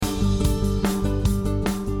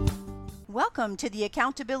Welcome to the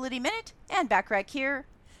Accountability Minute, and Backrack here.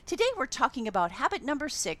 Today we're talking about habit number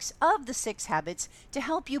 6 of the 6 habits to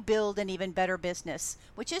help you build an even better business,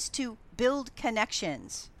 which is to build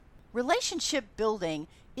connections. Relationship building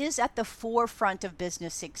is at the forefront of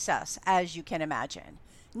business success, as you can imagine.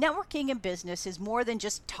 Networking in business is more than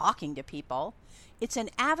just talking to people. It's an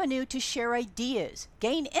avenue to share ideas,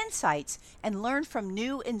 gain insights, and learn from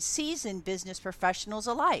new and seasoned business professionals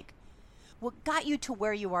alike. What got you to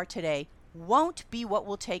where you are today won't be what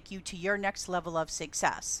will take you to your next level of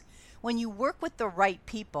success. When you work with the right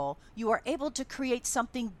people, you are able to create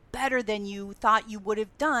something better than you thought you would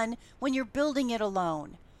have done when you're building it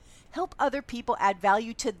alone. Help other people add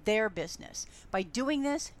value to their business. By doing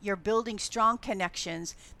this, you're building strong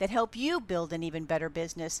connections that help you build an even better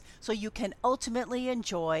business so you can ultimately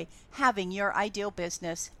enjoy having your ideal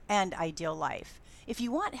business and ideal life. If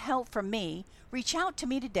you want help from me, reach out to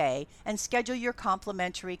me today and schedule your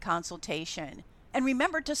complimentary consultation. And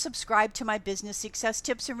remember to subscribe to my Business Success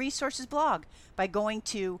Tips and Resources blog by going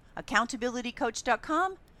to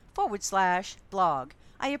accountabilitycoach.com/blog.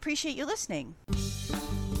 I appreciate you listening.